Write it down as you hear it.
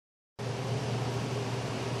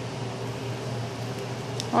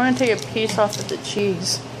I want to take a piece off of the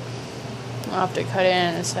cheese. I'll have to cut it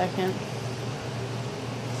in a second.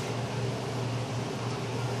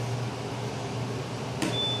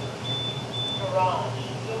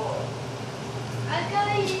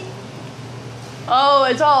 Oh,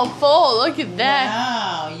 it's all full. Look at that.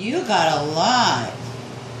 Wow, you got a lot.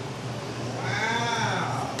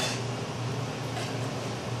 Wow.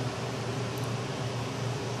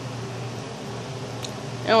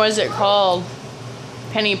 And what is it called?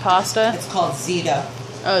 Penny pasta? It's called Zeta.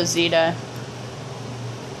 Oh, Zeta.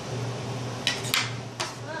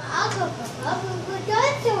 I'll go for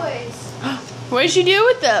dinosaurs. What did you do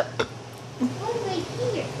with them? One right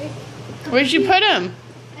here. Where'd you put them?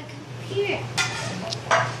 A computer.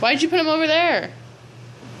 Why'd you put them over there?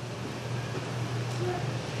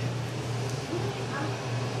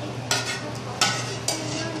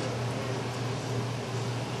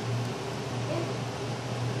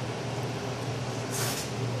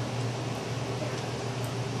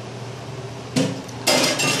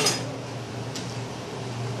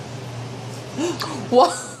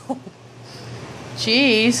 Whoa!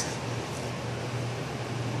 Jeez.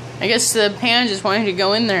 I guess the pan just wanted to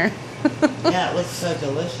go in there. Yeah, it looks so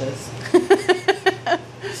delicious.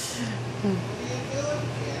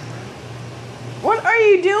 What are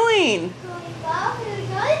you doing? Going back to the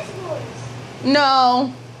dinosaurs.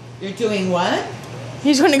 No. You're doing what?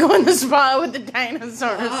 He's going to go in the spot with the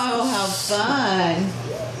dinosaurs. Oh, how fun.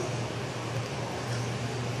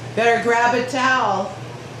 Better grab a towel.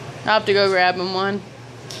 I'll have to go grab him one.